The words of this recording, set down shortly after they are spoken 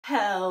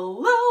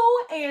Hello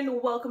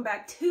and welcome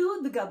back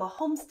to the 𝐚𝐭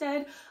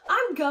Homestead.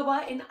 I'm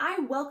𝐚𝐭 and I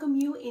welcome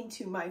you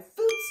into my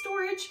food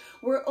storage.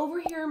 We're over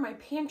here in my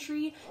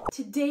pantry.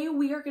 Today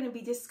we are going to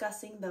be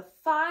discussing the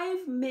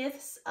 5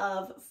 myths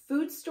of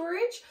food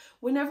storage.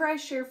 Whenever I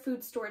share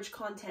food storage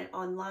content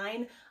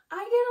online,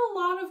 I get a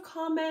lot of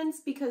comments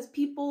because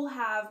people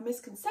have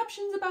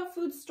misconceptions about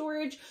food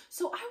storage,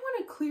 so I want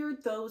to clear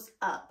those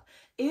up.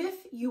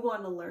 If you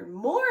want to learn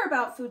more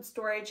about food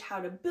storage, how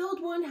to build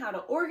one, how to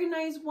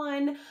organize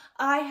one,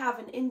 I have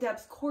an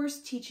in-depth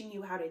course teaching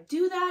you how to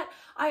do that.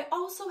 I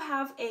also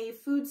have a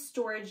food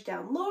storage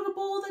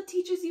downloadable that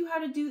teaches you how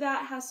to do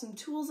that, has some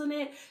tools in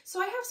it.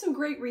 So I have some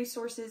great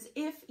resources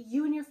if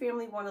you and your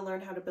family want to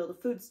learn how to build a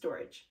food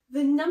storage.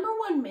 The number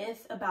one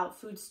myth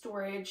about food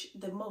storage,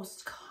 the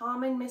most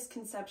common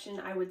misconception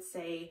I would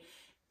say,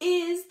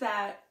 is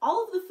that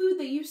all of the food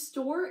that you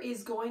store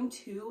is going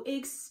to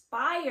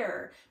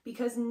expire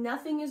because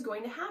nothing is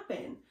going to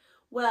happen.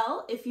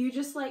 Well, if you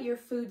just let your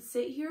food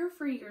sit here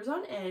for years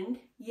on end,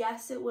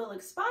 yes, it will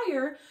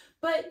expire,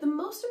 but the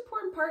most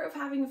important part of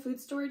having a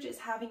food storage is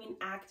having an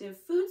active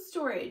food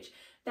storage.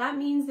 That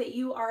means that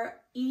you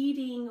are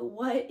eating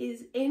what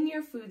is in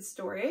your food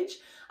storage.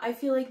 I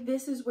feel like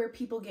this is where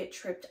people get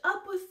tripped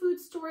up with food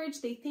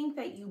storage. They think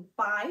that you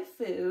buy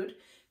food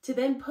to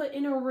then put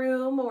in a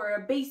room or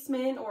a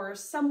basement or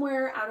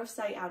somewhere out of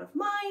sight, out of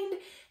mind,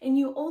 and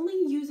you only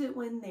use it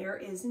when there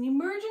is an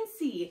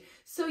emergency.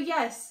 So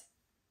yes,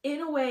 in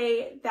a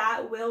way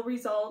that will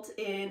result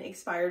in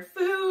expired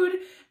food,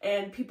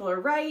 and people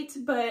are right,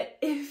 but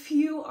if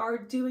you are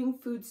doing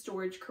food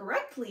storage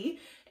correctly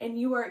and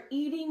you are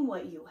eating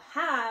what you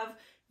have,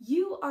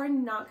 you are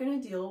not going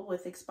to deal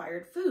with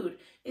expired food,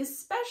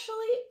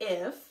 especially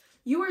if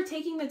you are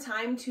taking the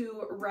time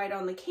to write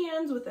on the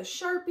cans with a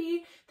Sharpie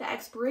the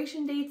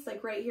expiration dates.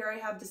 Like right here I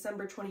have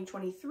December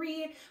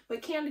 2023,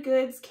 but canned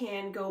goods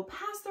can go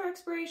past their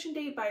expiration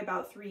date by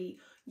about 3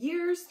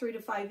 years, 3 to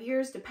 5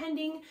 years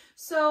depending.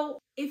 So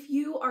if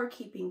you are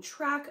keeping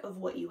track of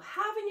what you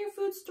have in your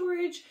food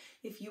storage,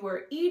 if you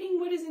are eating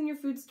what is in your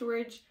food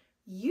storage,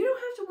 you don't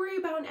have to worry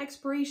about an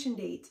expiration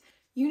date.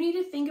 You need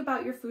to think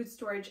about your food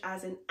storage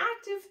as an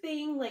active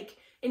thing, like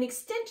an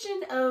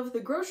extension of the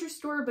grocery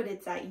store, but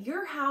it's at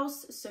your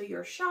house, so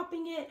you're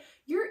shopping it,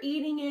 you're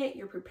eating it,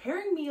 you're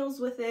preparing meals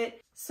with it.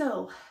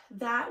 So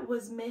that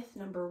was myth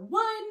number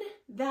 1,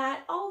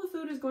 that all the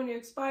food is going to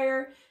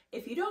expire.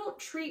 If you don't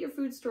treat your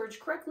food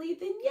storage correctly,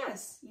 then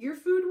yes, your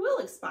food will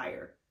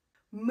expire.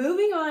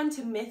 Moving on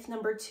to myth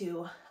number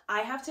 2.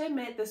 I have to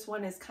admit this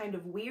one is kind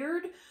of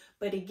weird,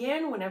 but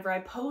again, whenever I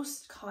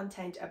post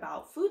content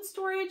about food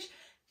storage,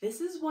 this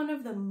is one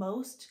of the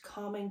most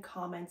common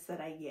comments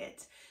that I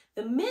get.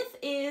 The myth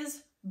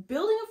is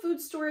building a food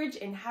storage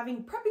and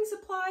having prepping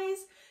supplies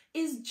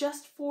is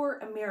just for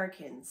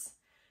Americans.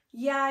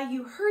 Yeah,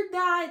 you heard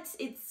that.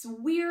 It's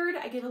weird.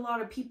 I get a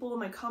lot of people in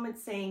my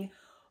comments saying,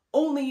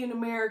 only in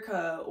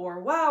America, or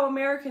wow,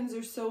 Americans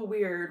are so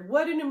weird.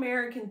 What an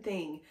American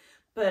thing.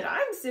 But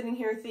I'm sitting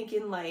here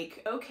thinking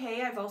like,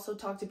 okay, I've also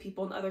talked to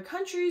people in other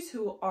countries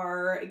who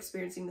are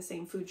experiencing the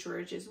same food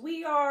shortage as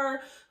we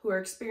are, who are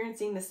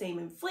experiencing the same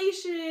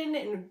inflation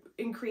and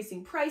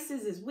increasing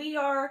prices as we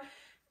are.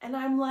 And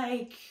I'm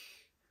like,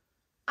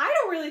 I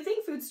don't really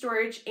think food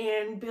storage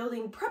and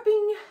building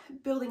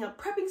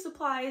up prepping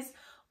supplies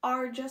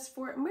are just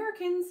for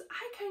Americans.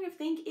 I kind of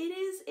think it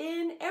is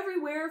an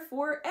everywhere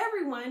for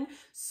everyone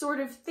sort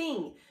of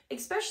thing,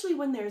 especially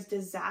when there's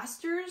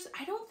disasters.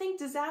 I don't think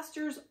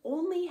disasters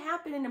only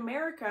happen in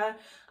America.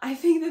 I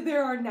think that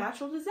there are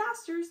natural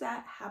disasters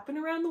that happen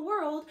around the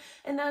world,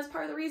 and that is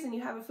part of the reason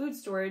you have a food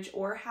storage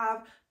or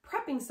have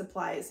prepping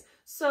supplies.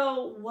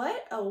 So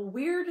what a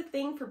weird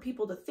thing for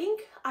people to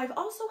think. I've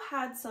also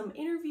had some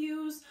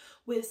interviews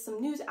with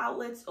some news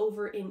outlets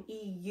over in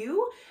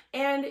EU,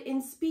 and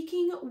in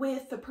speaking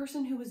with the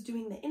person who was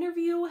doing the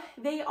interview,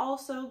 they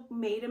also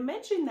made a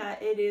mention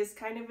that it is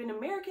kind of an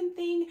American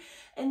thing,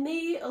 and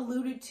they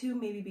alluded to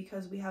maybe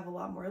because we have a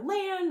lot more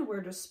land,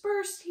 we're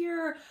dispersed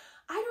here.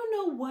 I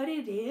don't know what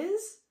it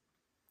is,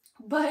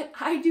 but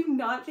I do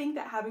not think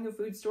that having a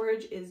food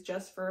storage is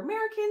just for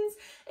Americans.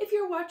 If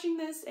you're watching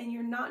this and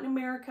you're not in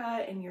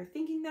America and you're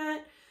thinking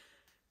that,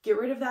 get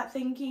rid of that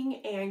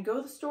thinking and go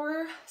to the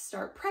store,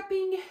 start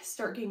prepping,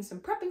 start getting some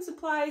prepping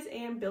supplies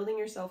and building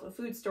yourself a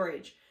food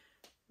storage.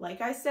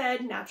 Like I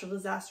said, natural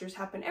disasters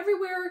happen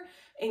everywhere,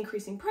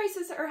 increasing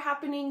prices are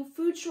happening,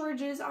 food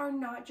shortages are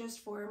not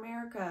just for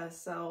America,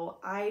 so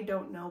I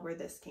don't know where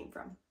this came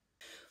from.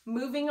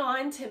 Moving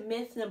on to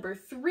myth number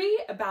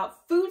 3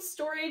 about food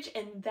storage,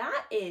 and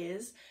that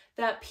is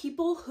that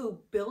people who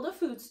build a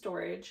food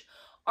storage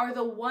are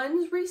the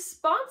ones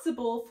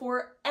responsible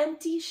for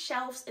empty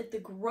shelves at the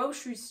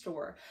grocery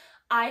store.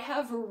 I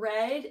have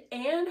read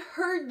and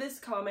heard this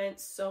comment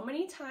so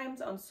many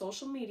times on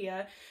social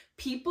media.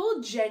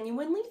 People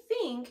genuinely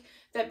think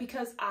that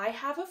because I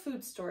have a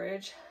food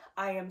storage,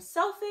 I am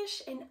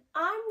selfish and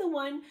I'm the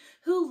one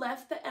who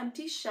left the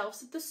empty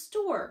shelves at the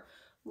store.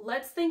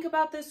 Let's think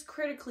about this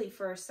critically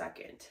for a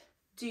second.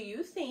 Do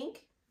you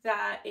think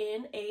that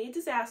in a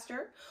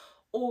disaster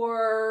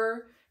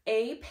or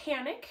A,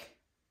 panic,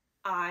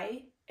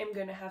 I am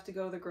gonna have to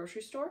go to the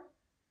grocery store?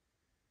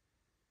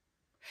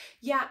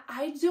 Yeah,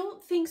 I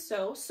don't think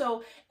so.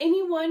 So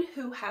anyone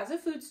who has a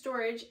food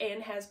storage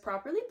and has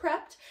properly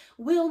prepped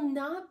will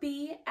not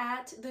be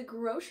at the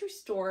grocery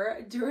store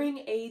during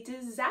a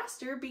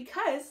disaster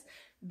because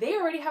they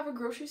already have a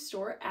grocery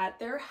store at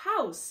their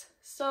house.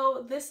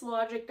 So this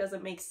logic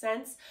doesn't make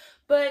sense,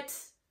 but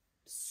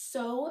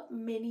so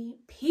many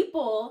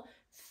people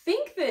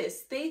think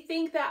this. They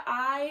think that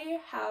I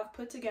have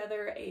put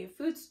together a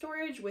food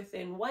storage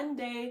within one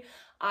day.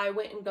 I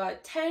went and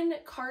got 10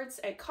 carts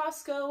at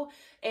Costco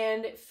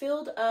and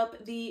filled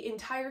up the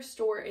entire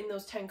store in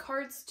those 10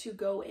 carts to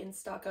go and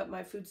stock up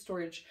my food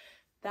storage.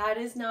 That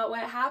is not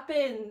what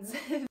happens.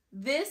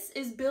 This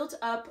is built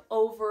up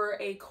over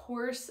a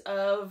course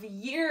of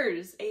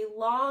years, a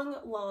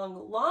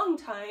long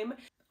time.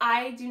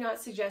 I do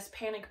not suggest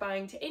panic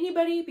buying to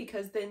anybody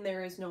because then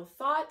there is no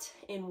thought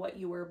in what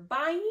you are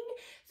buying.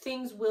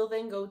 Things will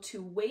then go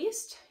to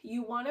waste.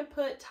 You want to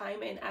put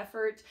time and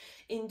effort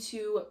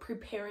into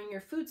preparing your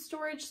food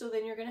storage so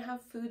then you're going to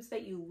have foods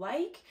that you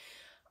like.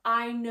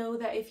 I know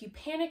that if you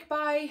panic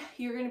buy,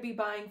 you're going to be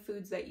buying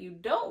foods that you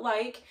don't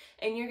like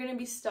and you're going to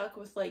be stuck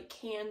with like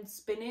canned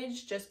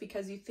spinach just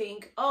because you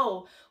think,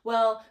 oh,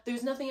 well,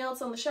 there's nothing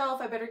else on the shelf.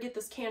 I better get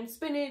this canned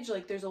spinach.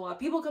 Like there's a lot of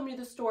people coming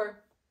to the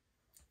store.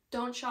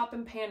 Don't shop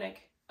and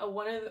panic.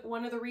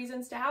 One of the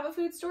reasons to have a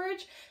food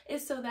storage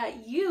is so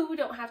that you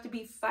don't have to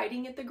be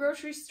fighting at the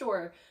grocery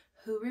store.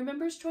 Who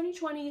remembers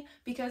 2020?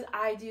 Because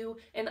I do,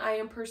 and I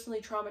am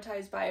personally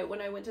traumatized by it when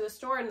I went to the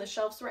store and the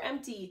shelves were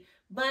empty.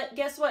 But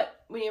guess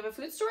what? When you have a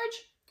food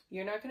storage,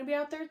 you're not going to be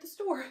out there at the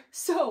store.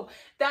 So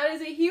that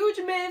is a huge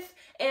myth,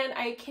 and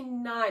I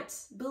cannot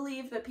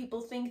believe that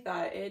people think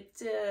that.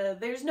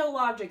 There's no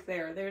logic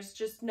there. There's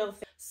just no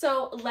thing.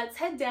 So let's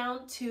head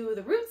down to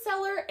the root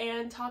cellar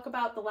and talk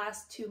about the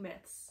last two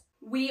myths.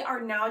 We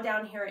are now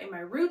down here in my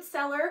root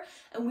cellar,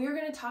 and we're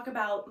going to talk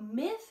about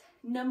myth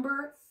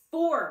number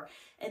 4,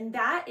 and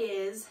that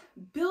is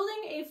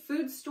building a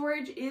food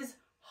storage is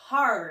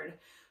hard.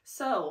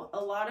 So a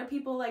lot of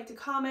people like to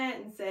comment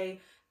and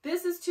say,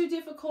 this is too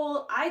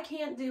difficult, I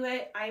can't do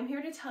it. I'm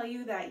here to tell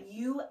you that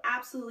you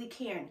absolutely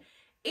can.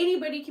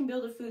 Anybody can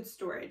build a food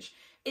storage.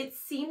 It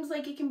seems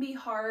like it can be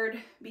hard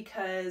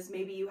because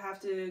maybe you have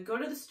to go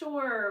to the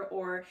store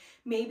or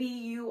maybe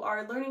you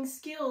are learning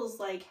skills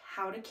like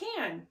how to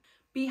can.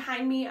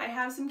 Behind me, I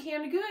have some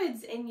canned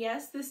goods, and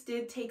yes, this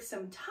did take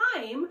some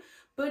time,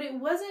 but it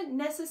wasn't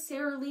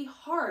necessarily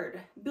hard.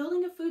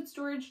 Building a food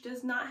storage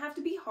does not have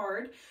to be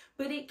hard,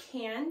 but it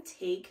can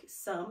take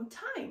some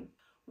time.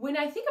 When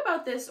I think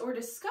about this or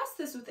discuss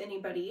this with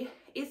anybody,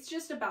 it's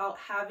just about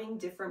having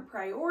different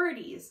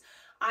priorities.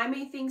 I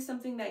may think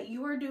something that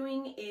you are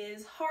doing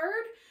is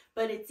hard,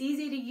 but it's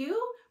easy to you,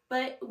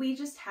 but we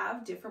just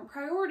have different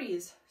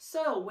priorities.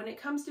 So when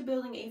it comes to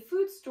building a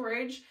food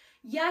storage,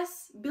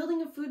 yes,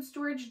 building a food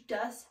storage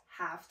does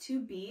have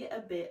to be a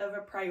bit of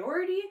a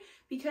priority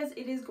because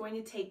it is going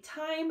to take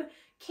time.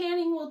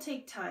 Canning will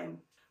take time.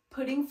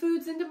 Putting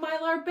foods into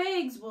Mylar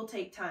bags will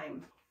take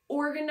time.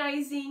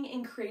 Organizing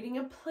and creating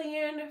a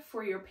plan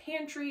for your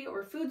pantry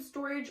or food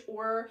storage,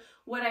 or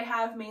what I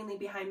have mainly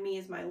behind me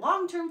is my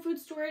long-term food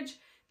storage,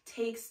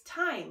 takes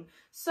time.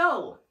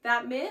 So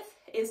that myth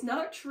is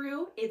not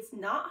true. It's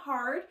not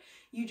hard.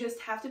 You just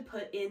have to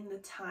put in the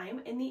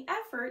time and the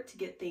effort to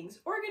get things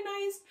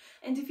organized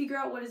and to figure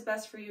out what is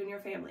best for you and your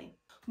family.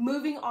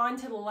 Moving on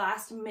to the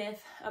last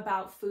myth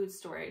about food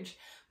storage.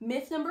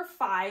 Myth number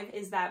 5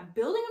 is that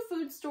building a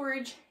food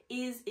storage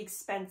is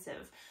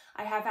expensive.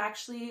 I have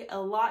actually a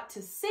lot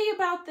to say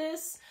about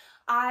this.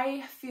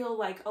 I feel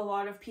like a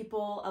lot of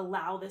people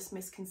allow this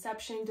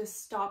misconception to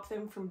stop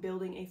them from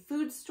building a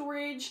food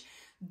storage.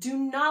 Do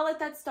not let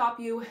that stop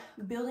you.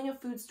 Building a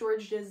food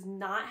storage does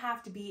not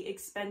have to be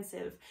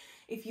expensive.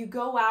 If you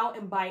go out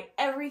and buy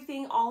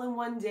everything all in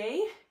one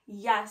day,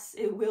 yes,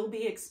 it will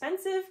be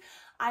expensive.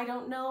 I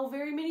don't know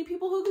very many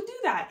people who could do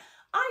that.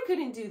 I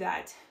couldn't do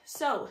that.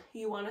 So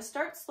you want to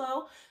start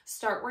slow,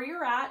 start where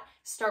you're at,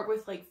 start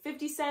with like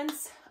 50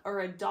 cents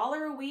or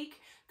 $1 a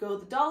week, go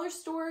to the dollar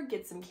store,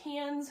 get some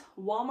cans.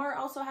 Walmart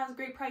also has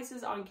great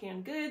prices on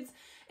canned goods,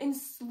 and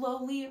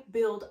slowly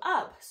build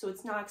up so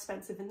it's not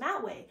expensive in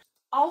that way.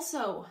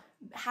 Also,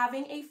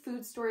 having a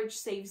food storage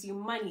saves you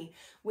money.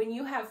 When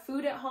you have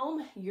food at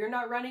home, you're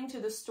not running to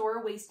the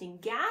store wasting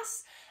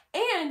gas,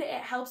 and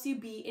it helps you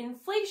beat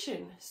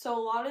inflation. So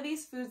a lot of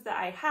these foods that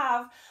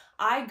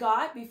I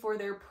got before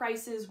their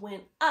prices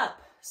went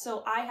up.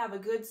 So I have a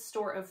good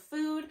store of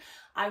food.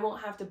 I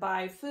won't have to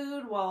buy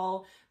food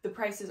while the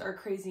prices are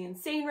crazy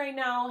insane right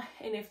now,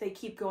 and if they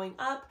keep going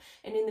up.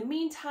 And in the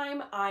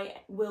meantime, I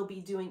will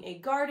be doing a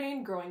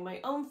garden, growing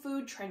my own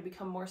food, trying to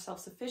become more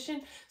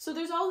self-sufficient. So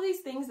there's all these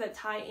things that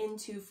tie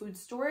into food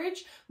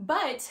storage.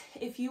 But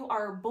if you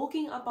are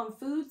bulking up on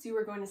foods, you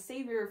are going to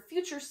save your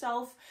future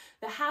self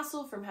the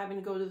hassle from having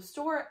to go to the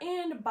store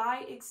and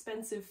buy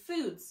expensive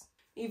foods.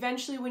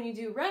 Eventually, when you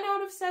do run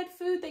out of said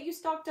food that you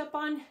stocked up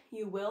on,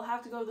 you will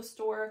have to go to the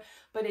store,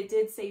 but it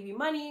did save you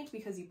money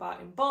because you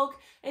bought in bulk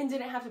and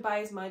didn't have to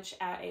buy as much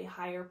at a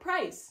higher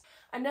price.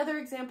 Another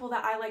example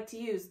that I like to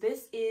use,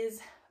 this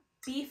is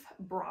beef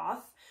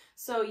broth.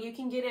 So you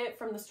can get it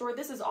from the store.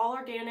 This is all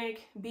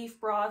organic beef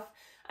broth.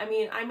 I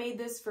mean, I made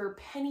this for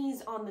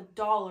pennies on the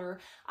dollar.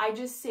 I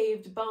just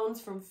saved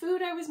bones from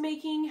food I was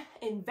making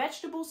and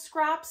vegetable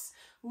scraps,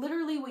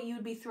 literally what you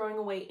would be throwing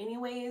away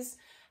anyways,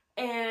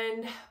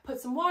 and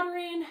put some water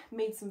in,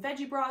 made some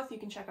veggie broth. You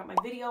can check out my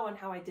video on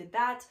how I did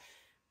that.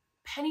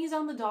 Pennies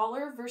on the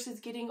dollar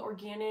versus getting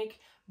organic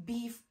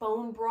beef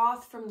bone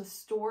broth from the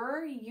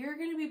store. You're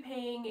going to be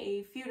paying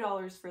a few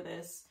dollars for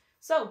this.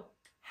 So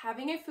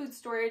having a food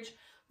storage,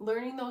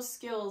 learning those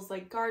skills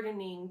like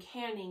gardening,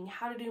 canning,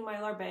 how to do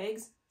Mylar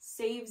bags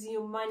saves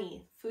you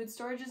money. Food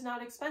storage is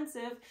not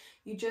expensive.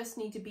 You just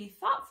need to be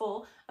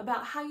thoughtful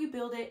about how you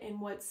build it and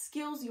what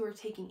skills you are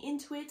taking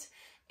into it.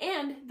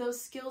 And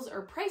those skills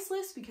are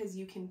priceless because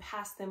you can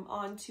pass them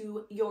on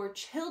to your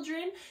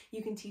children.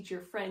 You can teach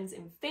your friends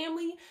and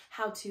family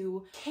how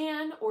to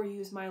can or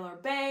use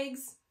Mylar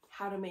bags,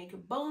 how to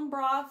make bone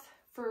broth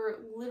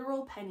for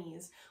literal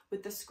pennies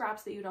with the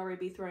scraps that you'd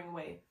already be throwing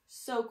away.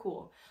 So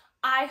cool.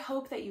 I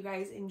hope that you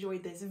guys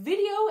enjoyed this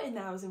video and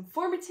that was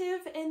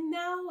informative, and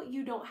now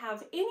you don't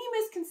have any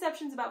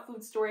misconceptions about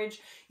food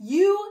storage.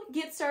 You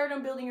get started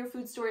on building your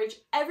food storage.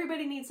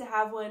 Everybody needs to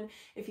have one.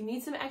 If you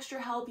need some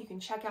extra help, you can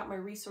check out my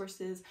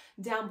resources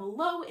down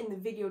below in the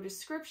video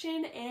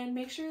description, and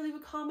make sure to leave a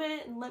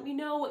comment and let me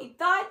know what you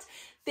thought.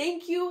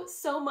 Thank you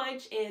so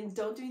much, and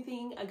don't do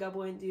anything a gubba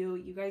wouldn't do.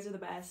 You guys are the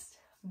best.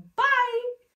 Bye!